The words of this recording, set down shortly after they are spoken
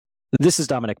This is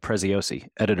Dominic Preziosi,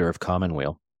 editor of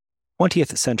Commonweal.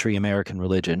 20th century American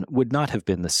religion would not have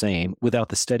been the same without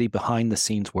the steady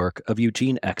behind-the-scenes work of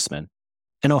Eugene Exman,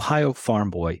 an Ohio farm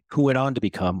boy who went on to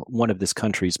become one of this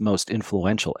country's most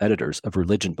influential editors of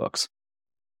religion books.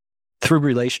 Through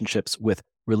relationships with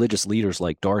religious leaders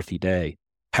like Dorothy Day,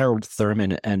 Harold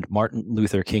Thurman, and Martin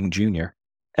Luther King Jr.,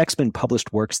 Exman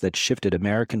published works that shifted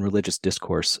American religious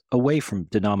discourse away from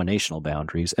denominational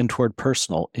boundaries and toward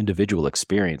personal, individual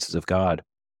experiences of God.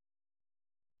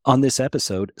 On this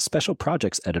episode, Special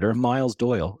Projects editor Miles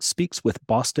Doyle speaks with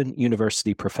Boston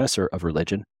University professor of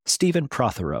religion Stephen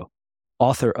Prothero,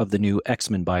 author of the new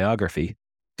Exman biography,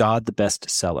 God the Best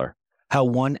Seller: How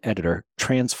One Editor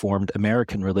Transformed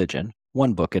American Religion,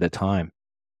 One Book at a Time.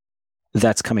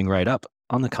 That's coming right up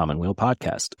on the Commonweal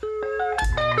podcast.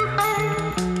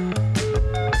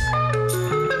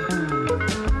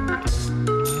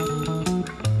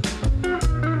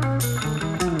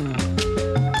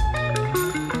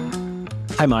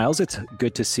 Hi, Miles. It's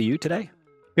good to see you today.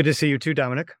 Good to see you too,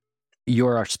 Dominic.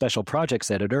 You're our special projects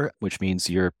editor, which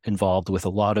means you're involved with a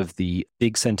lot of the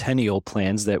big centennial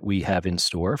plans that we have in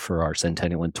store for our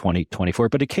centennial in 2024.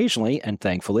 But occasionally, and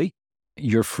thankfully,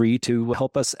 you're free to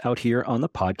help us out here on the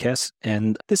podcast.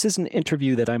 And this is an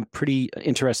interview that I'm pretty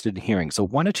interested in hearing. So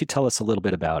why don't you tell us a little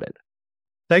bit about it?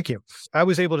 Thank you. I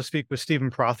was able to speak with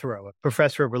Stephen Prothero, a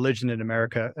professor of religion in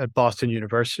America at Boston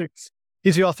University.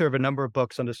 He's the author of a number of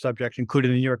books on the subject, including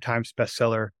the New York Times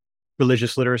bestseller,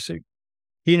 Religious Literacy.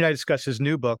 He and I discussed his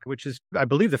new book, which is, I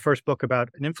believe, the first book about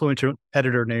an influential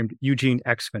editor named Eugene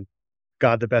Exman,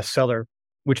 God the Best Seller,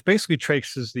 which basically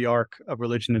traces the arc of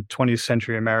religion in 20th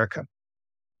century America.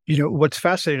 You know, what's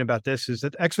fascinating about this is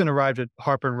that Exman arrived at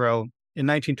Harper & Row in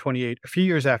 1928, a few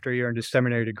years after he earned his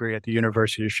seminary degree at the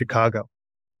University of Chicago.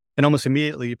 And almost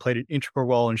immediately, he played an integral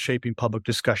role in shaping public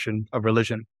discussion of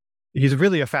religion. He's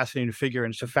really a fascinating figure,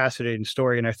 and it's a fascinating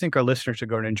story, and I think our listeners are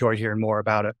going to enjoy hearing more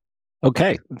about it.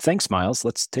 Okay. Thanks, Miles.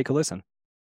 Let's take a listen.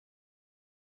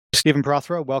 Stephen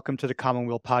Prothero, welcome to the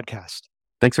Commonweal podcast.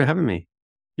 Thanks for having me.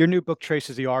 Your new book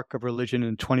traces the arc of religion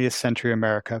in 20th century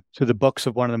America through the books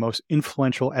of one of the most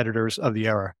influential editors of the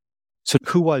era. So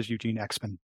who was Eugene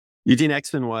Exman? Eugene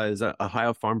Exman was a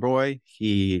Ohio farm boy.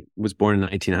 He was born in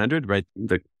 1900, right at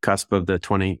the cusp of the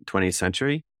 20th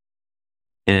century.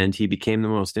 And he became the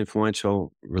most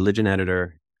influential religion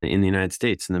editor in the United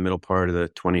States in the middle part of the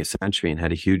 20th century and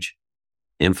had a huge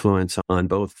influence on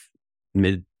both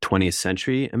mid-20th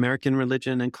century American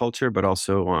religion and culture, but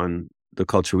also on the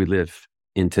culture we live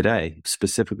in today,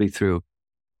 specifically through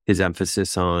his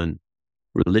emphasis on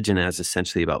religion as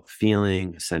essentially about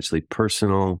feeling, essentially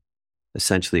personal,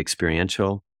 essentially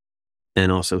experiential,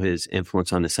 and also his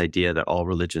influence on this idea that all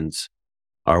religions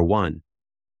are one.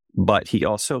 But he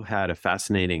also had a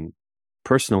fascinating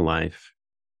personal life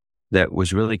that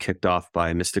was really kicked off by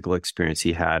a mystical experience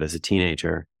he had as a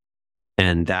teenager.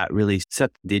 And that really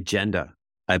set the agenda,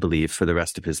 I believe, for the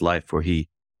rest of his life, where he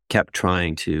kept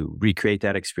trying to recreate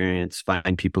that experience,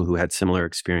 find people who had similar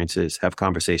experiences, have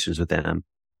conversations with them,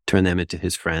 turn them into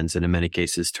his friends, and in many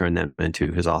cases, turn them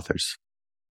into his authors.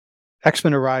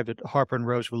 Exman arrived at Harper &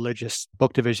 Row's religious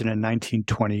book division in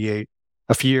 1928.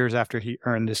 A few years after he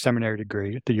earned his seminary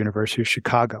degree at the University of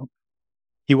Chicago.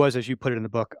 He was, as you put it in the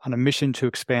book, on a mission to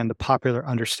expand the popular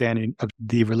understanding of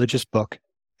the religious book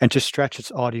and to stretch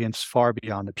its audience far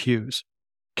beyond the pews.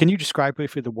 Can you describe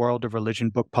briefly the world of religion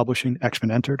book publishing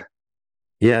Exman entered?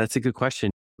 Yeah, that's a good question.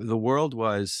 The world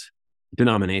was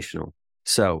denominational.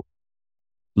 So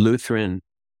Lutheran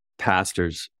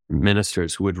pastors,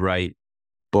 ministers would write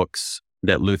books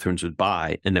that Lutherans would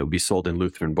buy and that would be sold in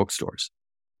Lutheran bookstores.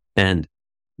 And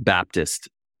Baptist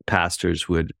pastors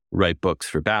would write books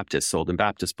for Baptists sold in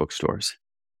Baptist bookstores.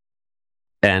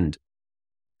 And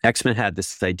Exman had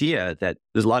this idea that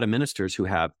there's a lot of ministers who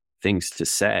have things to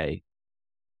say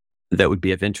that would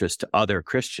be of interest to other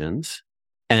Christians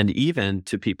and even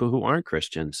to people who aren't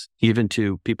Christians, even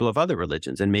to people of other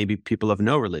religions and maybe people of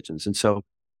no religions. And so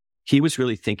he was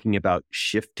really thinking about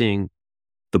shifting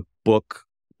the book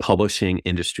publishing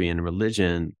industry and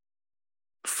religion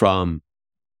from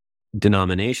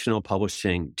denominational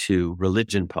publishing to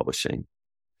religion publishing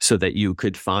so that you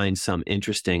could find some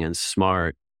interesting and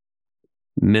smart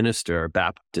minister,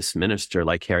 Baptist minister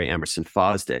like Harry Emerson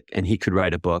Fosdick, and he could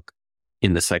write a book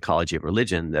in the psychology of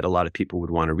religion that a lot of people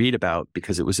would want to read about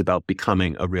because it was about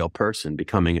becoming a real person,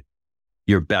 becoming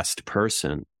your best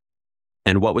person.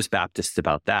 And what was Baptist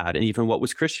about that? And even what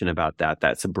was Christian about that?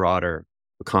 That's a broader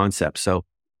concept. So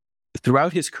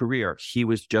throughout his career, he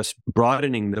was just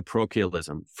broadening the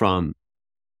parochialism from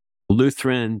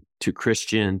Lutheran to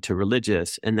Christian to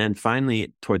religious, and then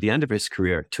finally, toward the end of his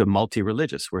career, to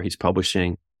multi-religious, where he's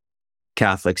publishing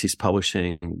Catholics, he's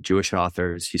publishing Jewish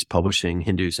authors, he's publishing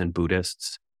Hindus and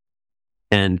Buddhists.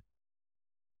 And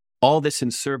all this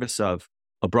in service of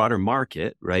a broader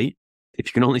market, right? If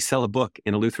you can only sell a book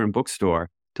in a Lutheran bookstore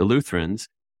to Lutherans,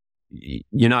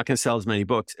 you're not going to sell as many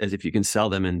books as if you can sell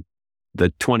them in the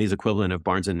 20s equivalent of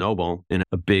Barnes & Noble in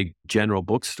a big general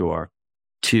bookstore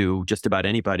to just about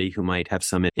anybody who might have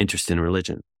some interest in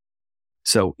religion.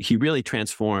 So he really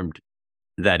transformed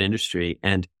that industry.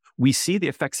 And we see the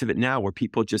effects of it now where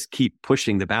people just keep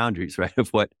pushing the boundaries, right,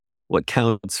 of what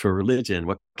counts for religion,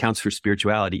 what counts for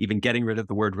spirituality, even getting rid of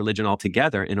the word religion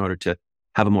altogether in order to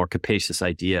have a more capacious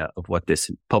idea of what this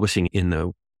publishing in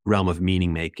the realm of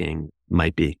meaning making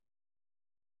might be.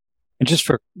 And just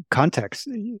for context,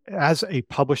 as a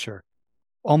publisher,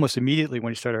 almost immediately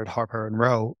when he started at Harper and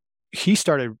Row, he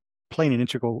started playing an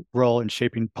integral role in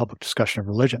shaping public discussion of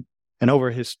religion. And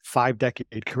over his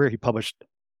 5-decade career, he published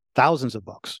thousands of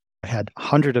books, had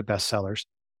hundreds of bestsellers.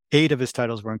 8 of his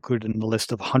titles were included in the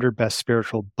list of 100 best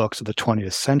spiritual books of the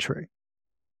 20th century.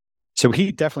 So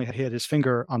he definitely had his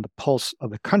finger on the pulse of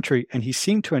the country, and he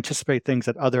seemed to anticipate things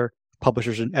that other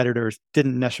publishers and editors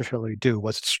didn't necessarily do.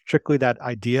 Was it strictly that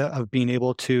idea of being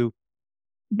able to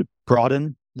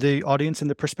broaden the audience and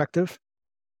the perspective?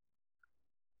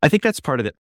 I think that's part of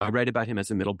it. I write about him as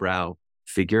a middle brow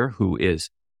figure who is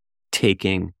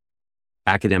taking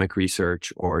academic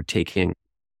research or taking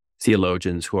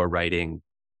theologians who are writing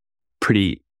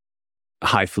pretty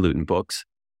highfalutin books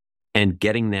and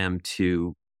getting them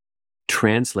to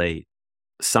translate,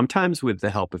 sometimes with the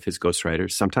help of his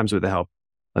ghostwriters, sometimes with the help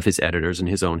of his editors in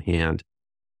his own hand,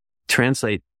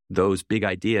 translate those big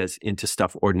ideas into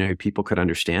stuff ordinary people could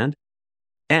understand.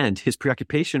 And his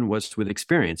preoccupation was with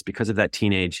experience because of that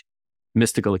teenage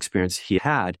mystical experience he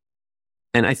had.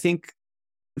 And I think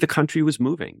the country was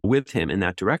moving with him in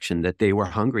that direction, that they were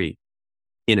hungry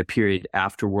in a period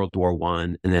after World War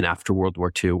I and then after World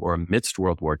War II or amidst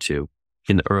World War II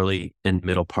in the early and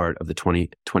middle part of the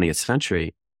 20th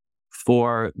century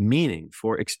for meaning,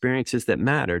 for experiences that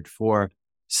mattered, for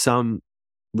some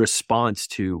response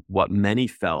to what many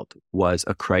felt was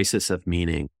a crisis of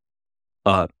meaning,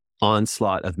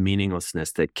 onslaught of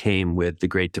meaninglessness that came with the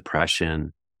Great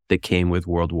Depression, that came with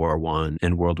World War I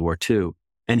and World War II.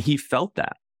 And he felt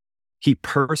that. He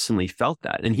personally felt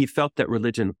that. And he felt that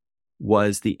religion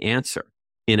was the answer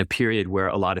in a period where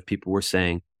a lot of people were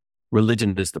saying,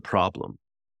 religion is the problem.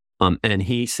 And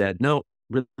he said, no,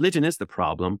 religion is the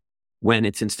problem when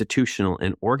it's institutional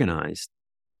and organized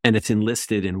and it's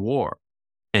enlisted in war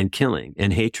and killing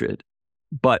and hatred.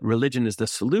 But religion is the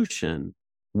solution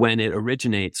when it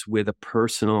originates with a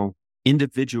personal,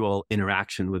 individual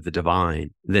interaction with the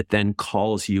divine that then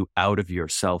calls you out of your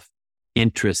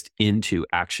self-interest into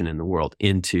action in the world,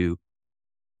 into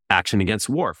action against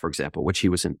war, for example, which he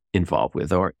was involved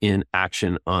with, or in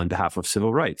action on behalf of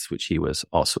civil rights, which he was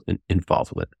also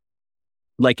involved with.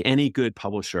 Like any good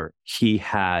publisher, he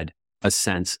had a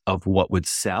sense of what would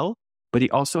sell, but he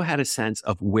also had a sense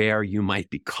of where you might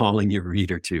be calling your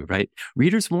reader to, right?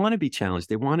 Readers want to be challenged.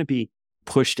 They want to be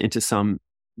pushed into some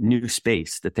new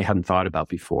space that they hadn't thought about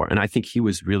before. And I think he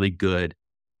was really good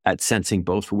at sensing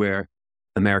both where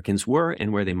Americans were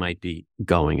and where they might be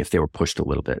going if they were pushed a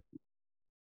little bit.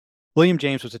 William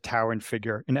James was a towering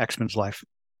figure in Exman's life.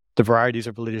 The varieties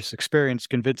of religious experience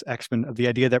convinced Exman of the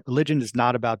idea that religion is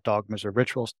not about dogmas or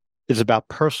rituals. It is about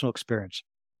personal experience.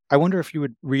 I wonder if you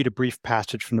would read a brief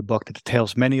passage from the book that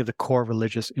details many of the core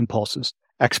religious impulses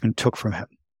Exman took from him.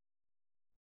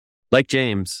 Like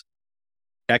James,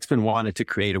 Exman wanted to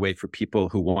create a way for people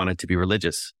who wanted to be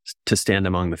religious to stand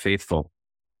among the faithful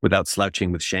without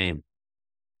slouching with shame.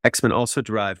 Exman also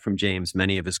derived from James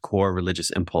many of his core religious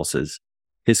impulses,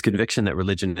 his conviction that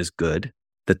religion is good,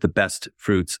 that the best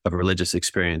fruits of a religious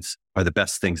experience are the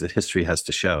best things that history has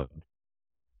to show,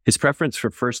 his preference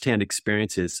for firsthand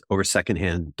experiences over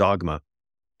secondhand dogma,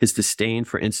 his disdain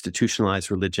for institutionalized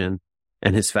religion,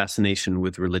 and his fascination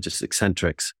with religious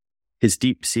eccentrics, his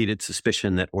deep-seated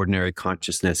suspicion that ordinary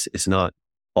consciousness is not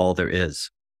all there is,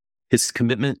 his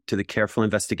commitment to the careful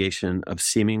investigation of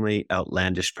seemingly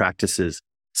outlandish practices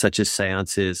such as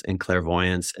seances and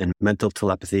clairvoyance and mental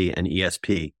telepathy and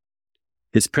ESP,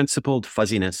 his principled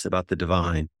fuzziness about the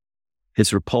divine,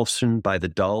 his repulsion by the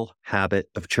dull habit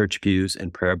of church pews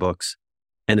and prayer books,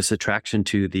 and his attraction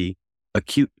to the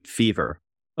acute fever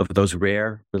of those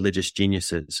rare religious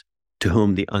geniuses to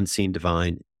whom the unseen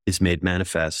divine is made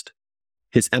manifest,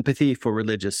 his empathy for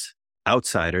religious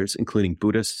outsiders, including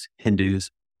Buddhists,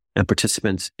 Hindus, and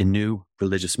participants in new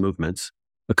religious movements,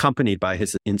 accompanied by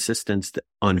his insistence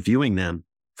on viewing them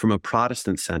from a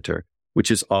Protestant center,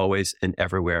 which is always and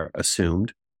everywhere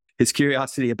assumed, his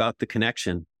curiosity about the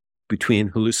connection between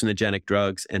hallucinogenic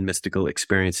drugs and mystical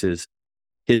experiences,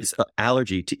 his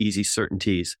allergy to easy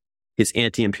certainties, his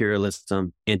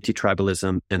anti-imperialism,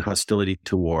 anti-tribalism, and hostility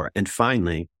to war, and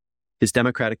finally, his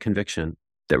democratic conviction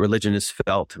that religion is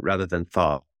felt rather than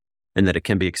thought, and that it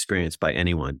can be experienced by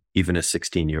anyone, even a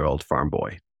 16-year-old farm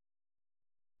boy.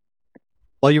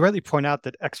 While you rightly point out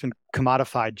that Exman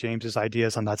commodified James's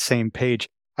ideas on that same page,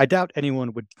 I doubt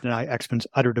anyone would deny Exman's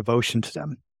utter devotion to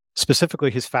them,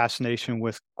 specifically his fascination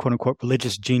with quote-unquote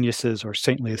religious geniuses or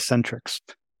saintly eccentrics,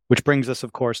 which brings us,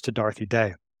 of course, to Dorothy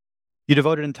Day. You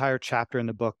devote an entire chapter in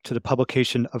the book to the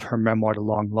publication of her memoir, The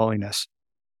Long Loneliness.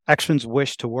 Exman's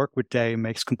wish to work with Day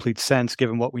makes complete sense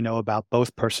given what we know about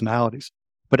both personalities.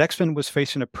 But Exman was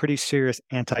facing a pretty serious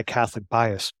anti-Catholic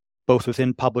bias, both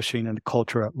within publishing and the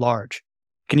culture at large.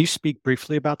 Can you speak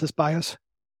briefly about this bias?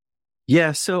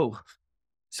 Yeah, so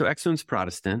Exman's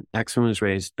Protestant. Exman was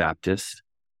raised Baptist.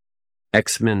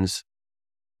 Exman's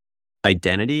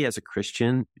identity as a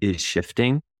Christian is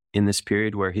shifting in this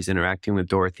period where he's interacting with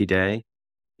Dorothy Day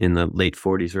in the late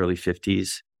 40s, early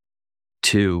 50s,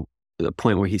 to the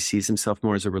point where he sees himself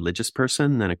more as a religious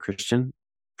person than a Christian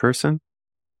person.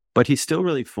 But he's still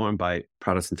really formed by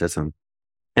Protestantism.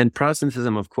 And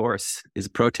Protestantism, of course, is a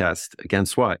protest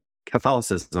against what?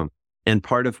 Catholicism. And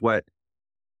part of what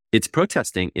it's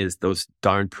protesting is those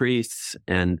darn priests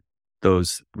and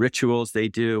those rituals they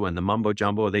do and the mumbo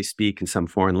jumbo they speak in some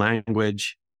foreign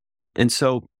language. And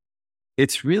so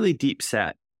it's really deep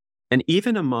set. And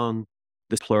even among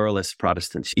the pluralist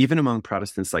Protestants, even among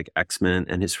Protestants like Exman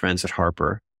and his friends at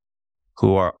Harper,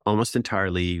 who are almost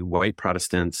entirely white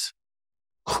Protestants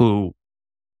who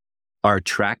are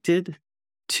attracted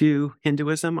to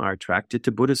Hinduism, are attracted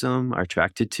to Buddhism, are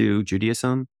attracted to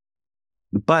Judaism,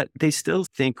 but they still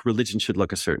think religion should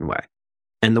look a certain way.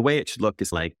 And the way it should look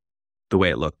is like the way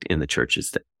it looked in the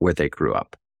churches where they grew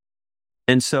up.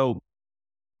 And so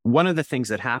one of the things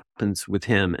that happens with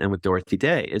him and with Dorothy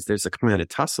Day is there's a kind of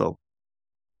tussle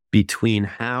between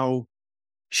how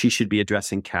she should be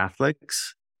addressing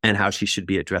Catholics and how she should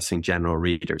be addressing general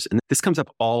readers. And this comes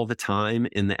up all the time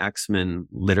in the Exman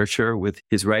literature with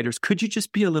his writers. Could you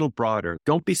just be a little broader?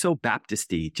 Don't be so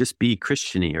Baptist-y, just be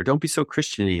Christian-y, or don't be so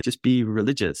Christian-y, just be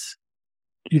religious.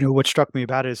 You know, what struck me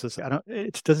about it is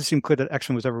it doesn't seem clear that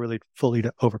Exman was ever really fully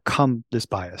to overcome this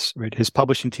bias, right? His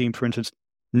publishing team, for instance,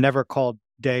 never called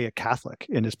Day a Catholic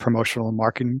in his promotional and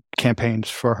marketing campaigns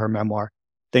for her memoir.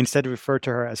 They instead referred to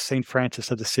her as St.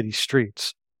 Francis of the city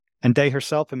streets. And Day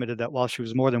herself admitted that while she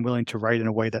was more than willing to write in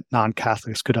a way that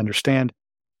non-Catholics could understand,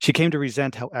 she came to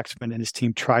resent how Exman and his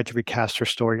team tried to recast her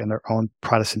story in their own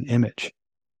Protestant image.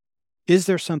 Is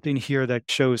there something here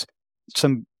that shows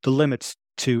the limits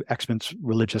to Exman's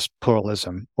religious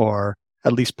pluralism, or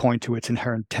at least point to its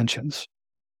inherent tensions?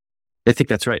 I think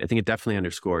that's right. I think it definitely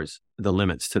underscores the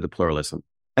limits to the pluralism.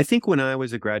 I think when I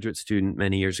was a graduate student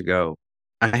many years ago,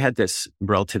 I had this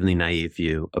relatively naive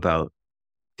view about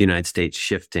the United States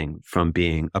shifting from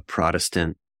being a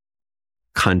Protestant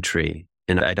country,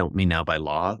 and I don't mean now by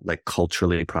law, like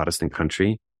culturally Protestant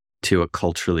country, to a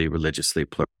culturally, religiously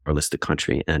pluralistic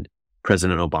country. And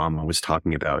President Obama was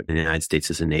talking about the United States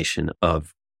as a nation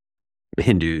of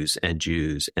Hindus and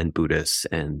Jews and Buddhists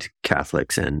and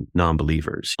Catholics and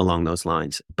non-believers along those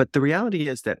lines. But the reality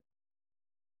is that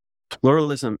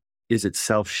pluralism is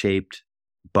itself shaped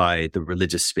by the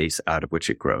religious space out of which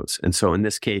it grows. And so in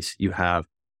this case, you have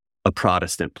a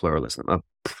Protestant pluralism, a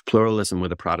pluralism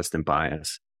with a Protestant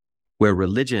bias, where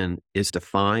religion is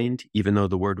defined, even though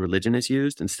the word religion is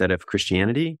used instead of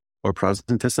Christianity or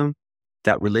Protestantism,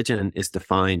 that religion is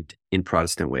defined in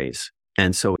Protestant ways.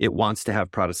 And so it wants to have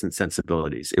Protestant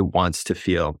sensibilities. It wants to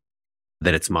feel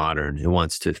that it's modern. It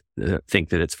wants to think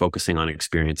that it's focusing on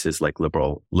experiences like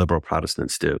liberal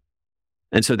Protestants do.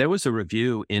 And so there was a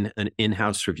review in an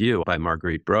in-house review by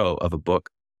Marguerite Bro of a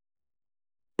book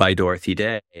by Dorothy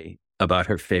Day about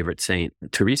her favorite saint,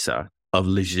 Teresa of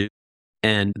Lisieux.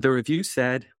 And the review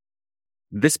said,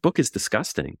 this book is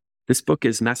disgusting. This book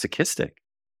is masochistic.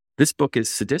 This book is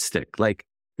sadistic. Like,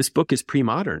 this book is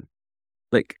pre-modern.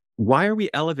 Like, why are we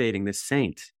elevating this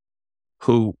saint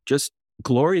who just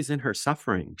glories in her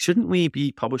suffering? Shouldn't we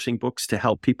be publishing books to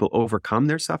help people overcome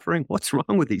their suffering? What's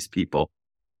wrong with these people?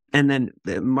 And then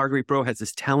Marguerite Bro has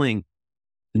this telling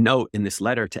note in this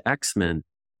letter to Exman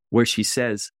where she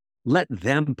says, let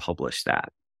them publish that.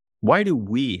 Why do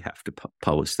we have to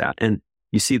publish that? And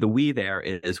you see the we there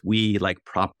is we like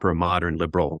proper modern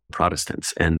liberal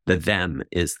Protestants, and the them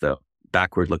is the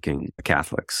backward-looking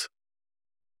Catholics.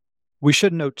 We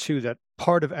should note, too, that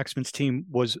part of Exmon's team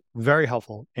was very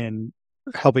helpful in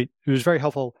helping. It was very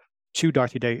helpful to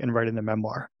Dorothy Day in writing the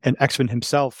memoir. And Exmon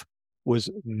himself was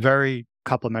very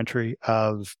complimentary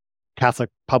of Catholic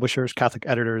publishers, Catholic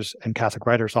editors, and Catholic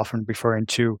writers, often referring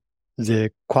to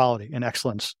the quality and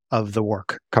excellence of the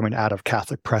work coming out of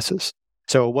Catholic presses.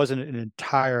 So it wasn't an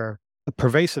entire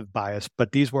pervasive bias,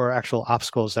 but these were actual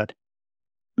obstacles that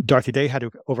Dorothy Day had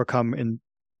to overcome in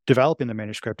developing the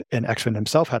manuscript, and Exmon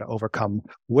himself had to overcome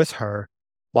with her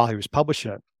while he was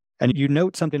publishing it. And you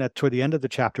note something that toward the end of the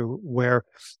chapter where,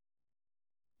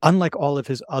 unlike all of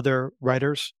his other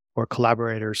writers or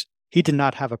collaborators, he did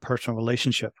not have a personal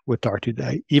relationship with Dorothy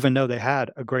Day, even though they had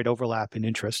a great overlap in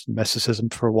interest, mysticism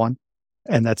for one,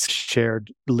 and that's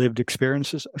shared lived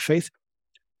experiences of faith.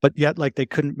 But yet, like, they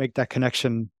couldn't make that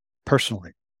connection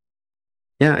personally.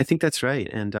 Yeah, I think that's right.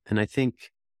 And I think,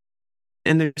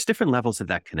 and there's different levels of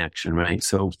that connection, right?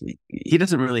 So he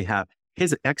doesn't really have,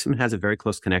 Exmon has a very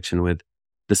close connection with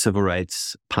the civil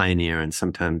rights pioneer and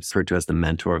sometimes referred to as the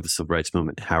mentor of the civil rights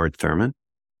movement, Howard Thurman,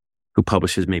 who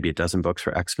publishes maybe a dozen books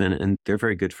for Exmon, and they're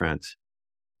very good friends.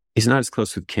 He's not as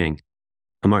close with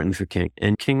Martin Luther King,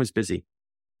 and King was busy.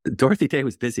 Dorothy Day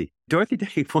was busy. Dorothy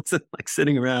Day wasn't like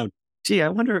sitting around, gee, I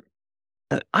wonder,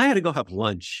 I had to go have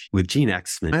lunch with Gene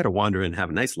Exmon. I had to wander in and have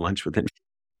a nice lunch with him.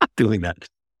 Not doing that.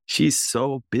 She's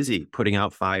so busy putting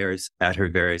out fires at her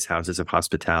various houses of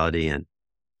hospitality and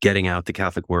getting out the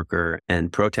Catholic Worker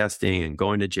and protesting and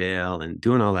going to jail and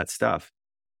doing all that stuff.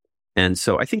 And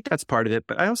so I think that's part of it.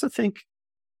 But I also think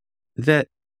that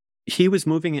he was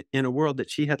moving in a world that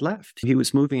she had left. He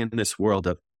was moving in this world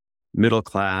of middle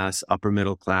class, upper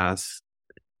middle class,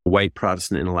 white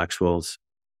Protestant intellectuals.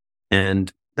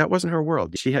 And that wasn't her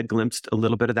world. She had glimpsed a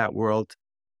little bit of that world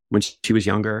when she was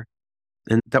younger.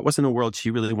 And that wasn't a world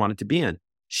she really wanted to be in.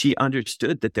 She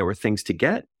understood that there were things to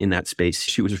get in that space.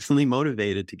 She was really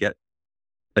motivated to get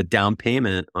a down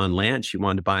payment on land she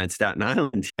wanted to buy in Staten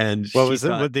Island. And what was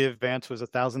it? What the advance was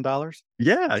 $1,000?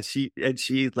 Yeah, she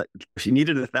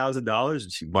needed $1,000,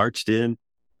 and she marched in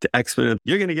to Exmon.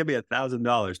 You're going to give me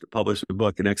 $1,000 to publish a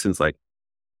book, and Exmon's like,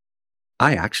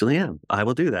 I actually am. I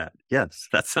will do that. Yes,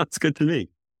 that sounds good to me.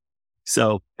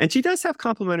 So, and she does have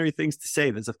complimentary things to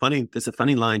say. There's a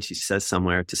funny line she says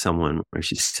somewhere to someone where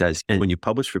she says, and when you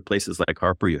publish for places like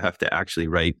Harper, you have to actually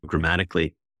write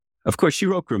grammatically. Of course, she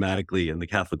wrote grammatically in the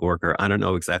Catholic Worker. I don't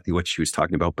know exactly what she was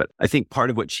talking about, but I think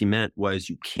part of what she meant was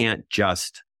you can't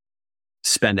just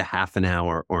spend a half an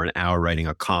hour or an hour writing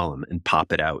a column and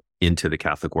pop it out into the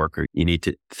Catholic Worker. You need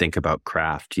to think about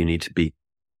craft. You need to be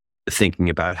thinking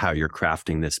about how you're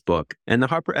crafting this book. And the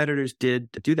Harper editors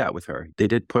did do that with her. They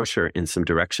did push her in some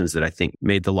directions that I think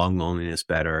made The Long Loneliness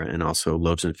better, and also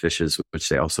Loaves and Fishes, which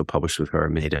they also published with her,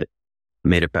 made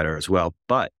it better as well.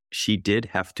 But she did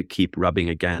have to keep rubbing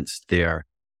against their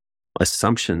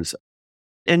assumptions.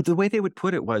 And the way they would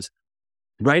put it was,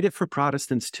 write it for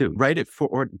Protestants too. Write it for,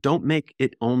 or don't make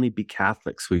it only be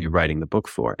Catholics who you're writing the book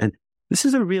for. And this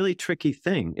is a really tricky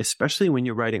thing, especially when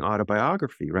you're writing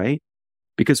autobiography, right?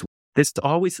 Because there's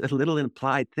always a little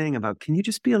implied thing about, can you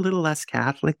just be a little less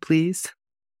Catholic, please?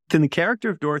 Can the character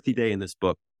of Dorothy Day in this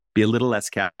book be a little less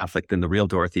Catholic than the real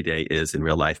Dorothy Day is in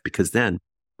real life? Because then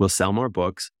we'll sell more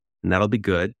books and that'll be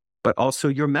good. But also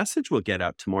your message will get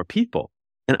out to more people.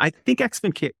 And I think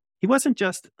Exmon, he wasn't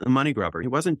just a money grubber. He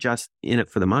wasn't just in it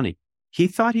for the money. He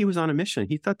thought he was on a mission.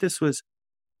 He thought this was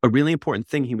a really important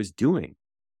thing he was doing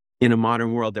in a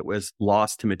modern world that was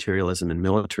lost to materialism and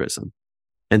militarism.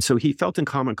 And so he felt in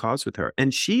common cause with her.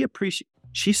 And she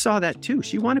saw that too.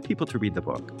 She wanted people to read the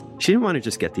book. She didn't want to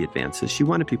just get the advances. She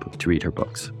wanted people to read her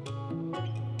books.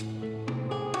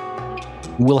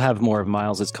 We'll have more of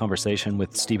Miles's conversation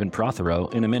with Stephen Prothero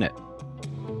in a minute.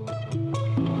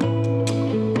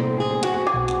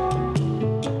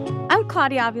 I'm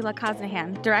Claudia Avila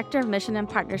Cosnahan, Director of Mission and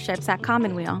Partnerships at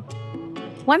Commonweal.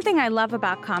 One thing I love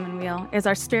about Commonweal is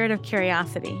our spirit of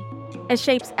curiosity. It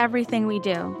shapes everything we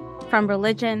do, from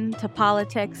religion to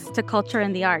politics to culture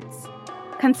and the arts.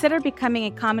 Consider becoming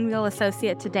a Commonweal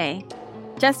Associate today.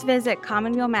 Just visit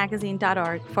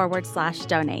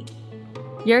commonwealmagazine.org/donate.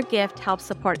 Your gift helps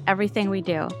support everything we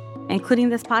do, including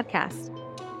this podcast.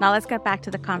 Now let's get back to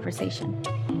the conversation.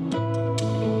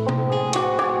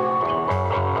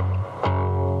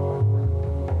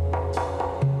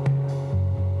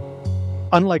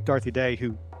 Unlike Dorothy Day,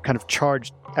 who kind of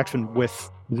charged Exmon with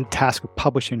the task of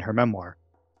publishing her memoir,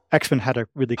 Exmon had to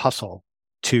really hustle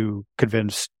to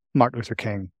convince Martin Luther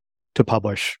King to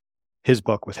publish his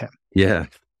book with him. Yeah.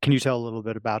 Can you tell a little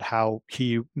bit about how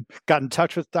he got in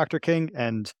touch with Dr. King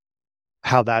and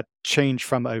how that changed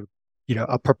from a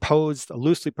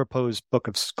loosely proposed book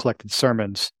of collected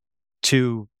sermons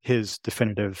to his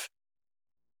definitive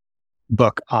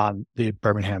book on the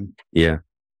Birmingham. Yeah.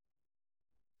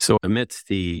 So amidst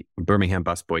the Birmingham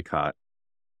bus boycott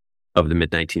of the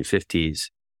mid-1950s,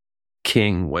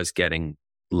 King was getting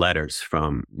letters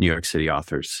from New York City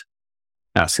authors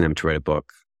asking them to write a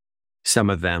book. Some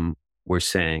of them were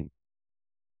saying,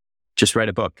 just write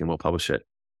a book and we'll publish it.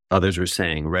 Others were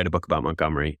saying, write a book about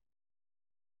Montgomery.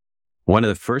 One of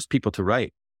the first people to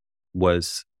write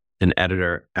was an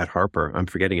editor at Harper. I'm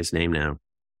forgetting his name now.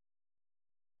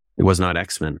 It was not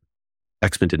Exman.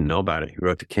 Exman didn't know about it. He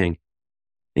wrote to King.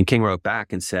 And King wrote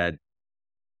back and said,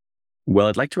 well,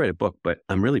 I'd like to write a book, but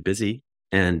I'm really busy.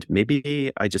 And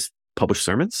maybe I just publish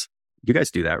sermons. You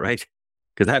guys do that, right?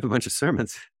 Because I have a bunch of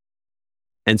sermons.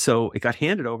 And so it got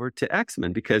handed over to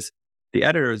Exman because the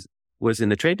editor was in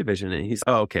the trade division. And he's,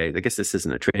 oh, okay, I guess this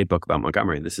isn't a trade book about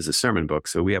Montgomery. This is a sermon book.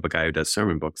 So we have a guy who does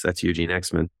sermon books. That's Eugene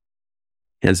Exman.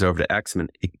 Hands it over to Exman.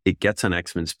 It gets on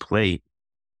Exman's plate.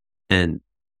 And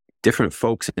different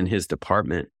folks in his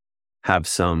department have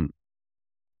some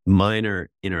minor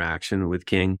interaction with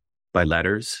King by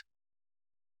letters.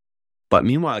 But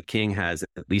meanwhile, King has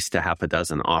at least a half a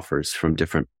dozen offers from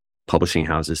different publishing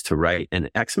houses to write.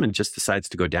 And Exman just decides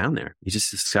to go down there. He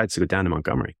just decides to go down to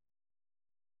Montgomery.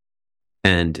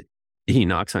 And he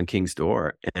knocks on King's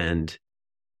door and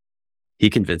he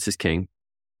convinces King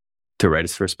to write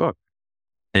his first book.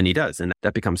 And he does. And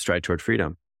that becomes Stride Toward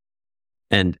Freedom.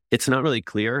 And it's not really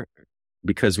clear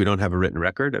because we don't have a written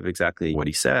record of exactly what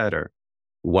he said or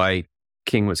why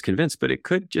King was convinced, but it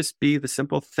could just be the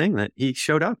simple thing that he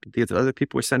showed up. The other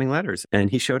people were sending letters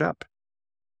and he showed up.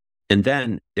 And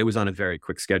then it was on a very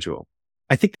quick schedule.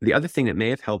 I think the other thing that may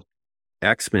have helped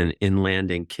Exman in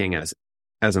landing King as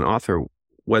an author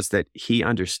was that he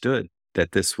understood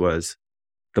that this was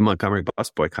the Montgomery bus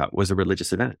boycott was a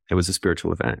religious event. It was a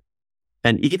spiritual event.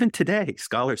 And even today,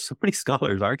 so many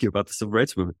scholars argue about the civil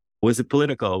rights movement. Was it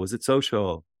political? Was it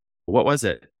social? What was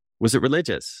it? Was it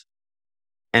religious?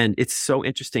 And it's so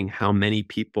interesting how many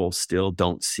people still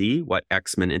don't see what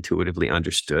Exman intuitively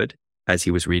understood as he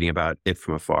was reading about it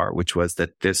from afar, which was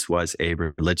that this was a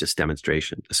religious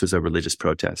demonstration. This was a religious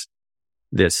protest.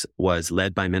 This was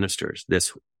led by ministers.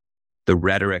 The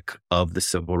rhetoric of the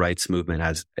civil rights movement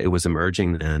as it was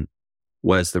emerging then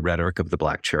was the rhetoric of the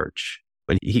Black church.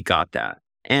 But he got that.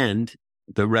 And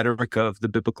the rhetoric of the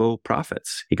biblical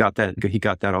prophets. He got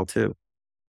that all too.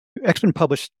 Exman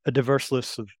published a diverse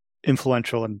list of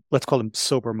influential and let's call them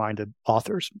sober-minded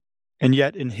authors. And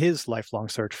yet in his lifelong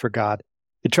search for God,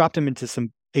 it dropped him into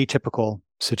some atypical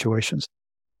situations.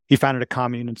 He founded a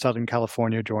commune in Southern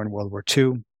California during World War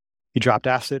II. He dropped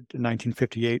acid in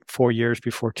 1958, 4 years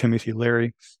before Timothy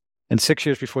Leary. And 6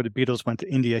 years before the Beatles went to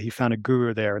India, he found a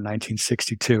guru there in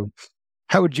 1962.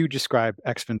 How would you describe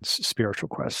Exman's spiritual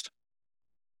quest?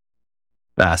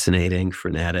 Fascinating,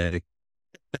 frenetic,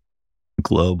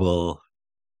 global.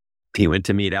 He went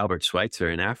to meet Albert Schweitzer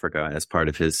in Africa as part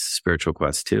of his spiritual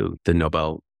quest too. The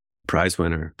Nobel Prize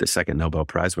winner, the second Nobel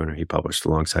Prize winner he published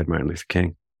alongside Martin Luther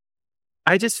King.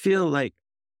 I just feel like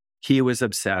he was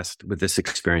obsessed with this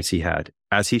experience he had,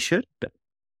 as he should have been.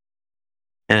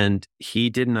 And he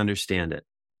didn't understand it.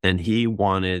 And he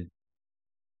wanted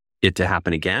it to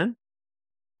happen again.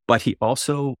 But he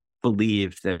also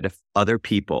believed that if other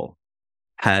people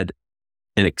had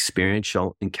an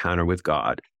experiential encounter with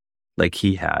God like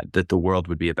he had, that the world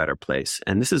would be a better place.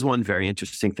 And this is one very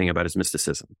interesting thing about his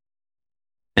mysticism.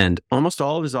 And almost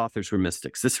all of his authors were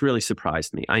mystics. This really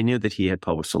surprised me. I knew that he had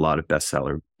published a lot of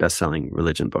best-selling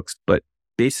religion books, but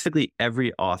basically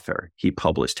every author he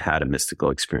published had a mystical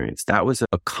experience. That was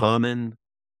a common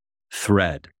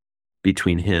thread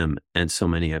between him and so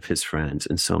many of his friends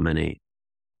and so many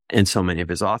of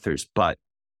his authors. But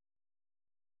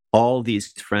all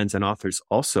these friends and authors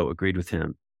also agreed with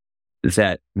him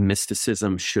that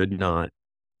mysticism should not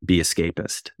be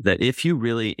escapist, that if you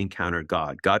really encountered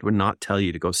God, God would not tell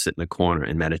you to go sit in a corner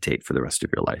and meditate for the rest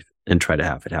of your life and try to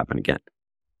have it happen again.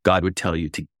 God would tell you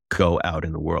to go out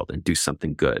in the world and do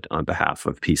something good on behalf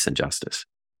of peace and justice.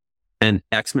 And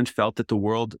Exman felt that the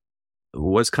world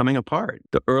was coming apart.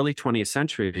 The early 20th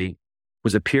century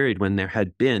was a period when there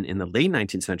had been, in the late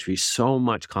 19th century, so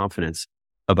much confidence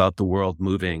about the world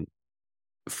moving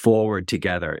forward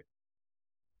together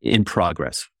in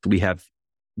progress. We have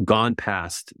gone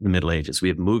past the Middle Ages. We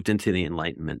have moved into the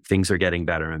Enlightenment. Things are getting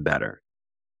better and better.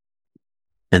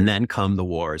 And then come the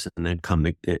wars, and then come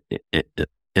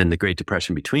the Great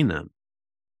Depression between them,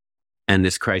 and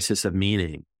this crisis of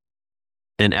meaning.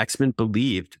 And Exman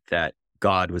believed that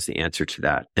God was the answer to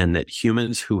that, and that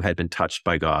humans who had been touched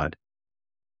by God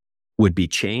would be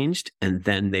changed, and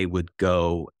then they would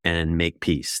go and make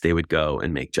peace. They would go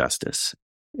and make justice.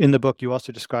 In the book, you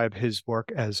also describe his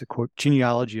work as a, quote,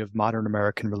 genealogy of modern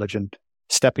American religion,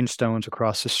 stepping stones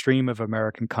across the stream of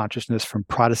American consciousness from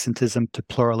Protestantism to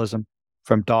pluralism,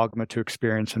 from dogma to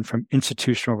experience, and from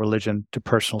institutional religion to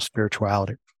personal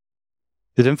spirituality.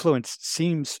 His influence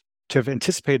seems to have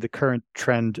anticipated the current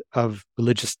trend of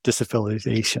religious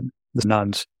disaffiliation, the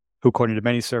nuns, who, according to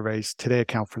many surveys, today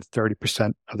account for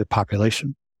 30% of the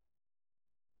population.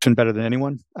 Better than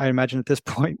anyone, I imagine, at this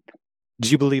point. Do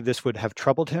you believe this would have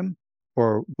troubled him,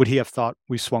 or would he have thought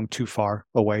we swung too far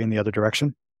away in the other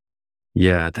direction?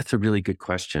 Yeah, that's a really good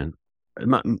question.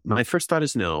 My first thought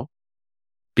is no,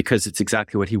 because it's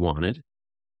exactly what he wanted,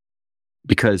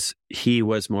 because he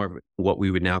was more of what we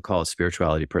would now call a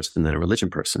spirituality person than a religion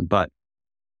person. But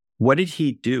what did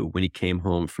he do when he came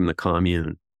home from the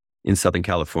commune in Southern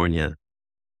California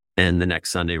and the next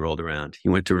Sunday rolled around? He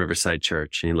went to Riverside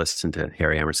Church and he listened to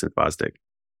Harry Emerson Fosdick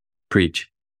preach.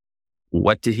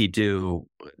 What did he do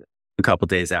a couple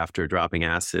days after dropping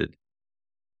acid?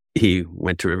 He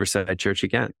went to Riverside Church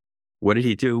again. What did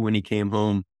he do when he came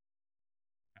home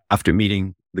after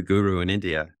meeting the guru in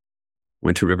India?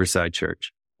 Went to Riverside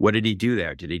Church. What did he do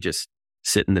there? Did he just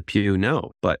sit in the pew?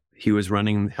 No, but he was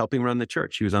helping run the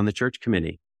church. He was on the church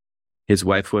committee. His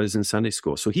wife was in Sunday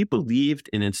school. So he believed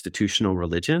in institutional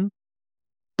religion,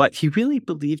 but he really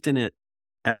believed in it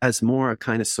as more a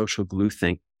kind of social glue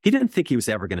thing. He didn't think he was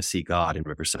ever going to see God in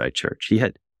Riverside Church.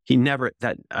 I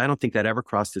don't think that ever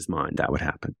crossed his mind that would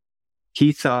happen.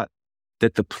 He thought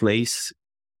that the place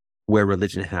where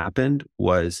religion happened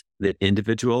was the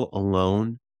individual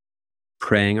alone,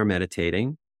 praying or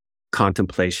meditating,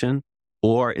 contemplation,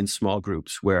 or in small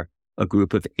groups where a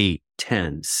group of 8,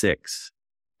 10, 6,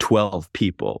 12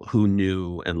 people who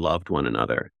knew and loved one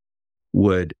another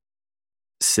would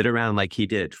sit around like he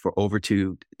did for over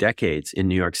 2 decades in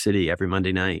New York City every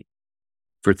Monday night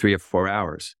for 3 or 4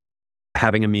 hours,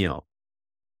 having a meal,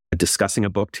 discussing a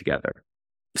book together,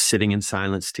 sitting in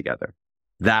silence together.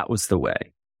 That was the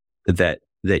way that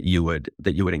you would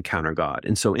encounter God.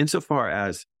 And so insofar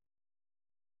as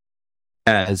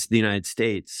the United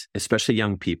States, especially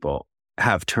young people,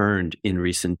 have turned in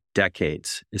recent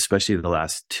decades, especially the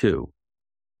last 2,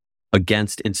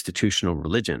 against institutional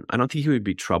religion, I don't think he would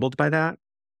be troubled by that.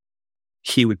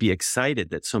 He would be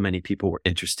excited that so many people were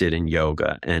interested in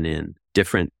yoga and in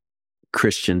different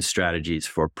Christian strategies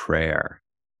for prayer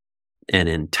and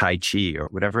in Tai Chi or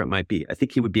whatever it might be. I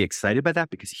think he would be excited by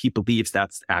that because he believes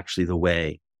that's actually the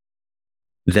way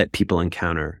that people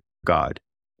encounter God.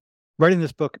 Writing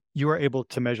this book, you are able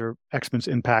to measure Exman's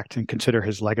impact and consider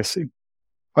his legacy.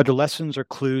 Are there lessons or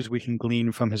clues we can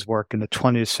glean from his work in the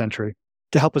 20th century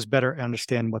to help us better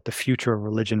understand what the future of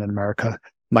religion in America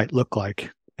might look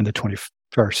like in the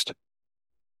 21st?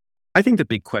 I think the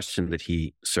big question that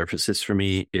he surfaces for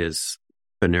me is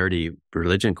a nerdy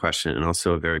religion question and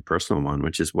also a very personal one,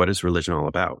 which is, what is religion all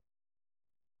about?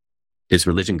 Is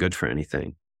religion good for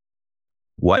anything?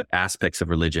 What aspects of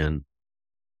religion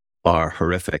are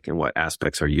horrific and what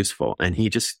aspects are useful? And he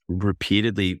just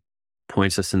repeatedly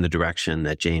points us in the direction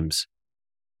that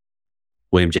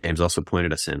William James also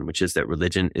pointed us in, which is that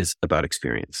religion is about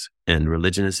experience and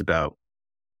religion is about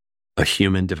a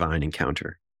human divine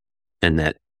encounter. And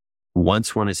that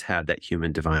once one has had that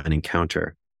human divine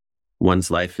encounter,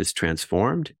 one's life is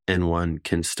transformed and one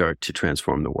can start to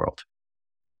transform the world.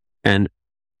 And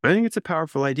I think it's a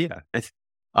powerful idea.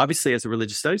 Obviously, as a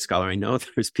religious studies scholar, I know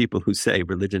there's people who say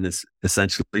religion is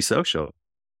essentially social,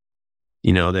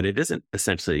 that it isn't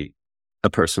essentially a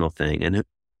personal thing. And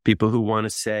people who want to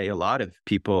say, a lot of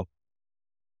people,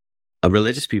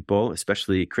 religious people,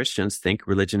 especially Christians, think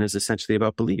religion is essentially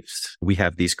about beliefs. We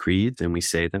have these creeds and we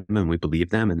say them and we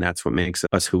believe them, and that's what makes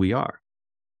us who we are.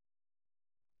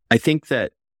 I think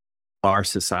that our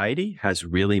society has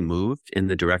really moved in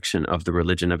the direction of the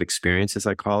religion of experience, as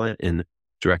I call it, in the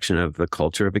direction of the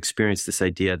culture of experience, this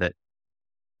idea that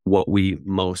what we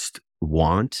most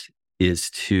want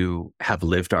is to have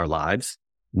lived our lives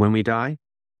when we die.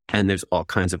 And there's all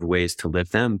kinds of ways to live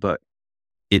them, but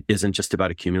it isn't just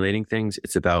about accumulating things.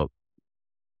 It's about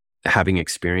having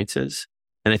experiences.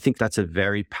 And I think that's a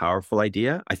very powerful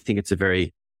idea. I think it's a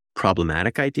very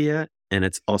problematic idea. And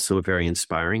it's also a very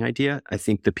inspiring idea. I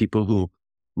think the people who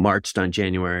marched on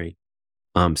January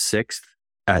 6th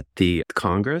at the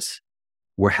Congress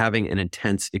were having an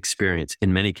intense experience,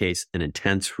 in many cases, an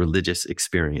intense religious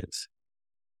experience.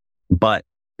 But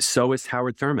so is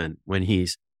Howard Thurman when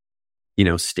he's,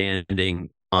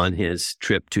 standing on his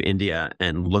trip to India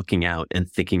and looking out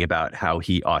and thinking about how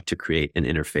he ought to create an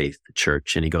interfaith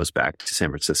church. And he goes back to San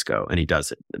Francisco and he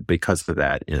does it because of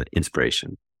that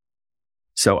inspiration.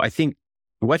 So I think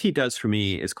what he does for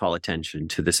me is call attention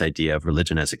to this idea of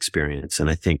religion as experience. And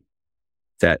I think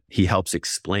that he helps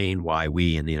explain why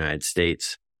we in the United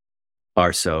States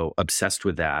are so obsessed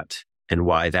with that and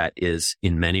why that is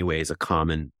in many ways a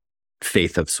common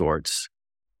faith of sorts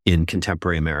in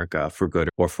contemporary America, for good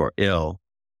or for ill.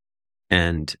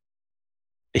 And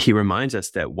he reminds us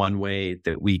that one way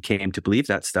that we came to believe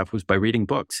that stuff was by reading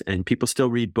books, and people still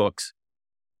read books,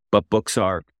 but books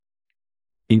are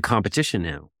in competition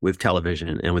now with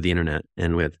television and with the internet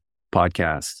and with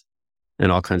podcasts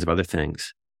and all kinds of other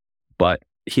things. But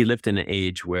he lived in an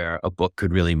age where a book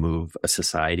could really move a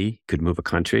society, could move a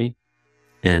country.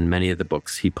 And many of the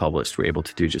books he published were able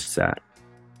to do just that.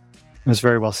 It was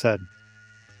very well said.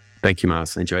 Thank you,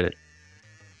 Miles. I enjoyed it.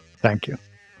 Thank you.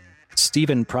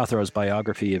 Stephen Prothero's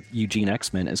biography of Eugene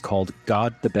Exman is called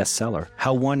God the Bestseller: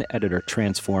 How One Editor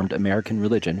Transformed American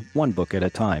Religion, One Book at a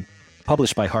Time,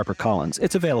 published by HarperCollins.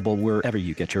 It's available wherever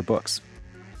you get your books.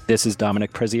 This is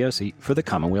Dominic Preziosi for the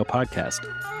Commonweal Podcast.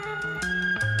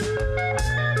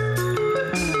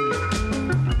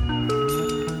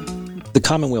 The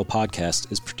Commonweal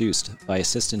Podcast is produced by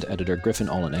Assistant Editor Griffin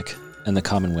Olenek and the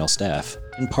Commonweal staff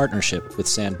in partnership with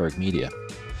Sandberg Media.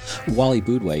 Wally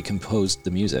Boudway composed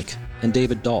the music, and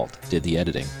David Dalt did the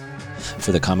editing.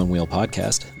 For the Commonweal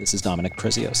Podcast, this is Dominic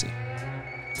Preziosi.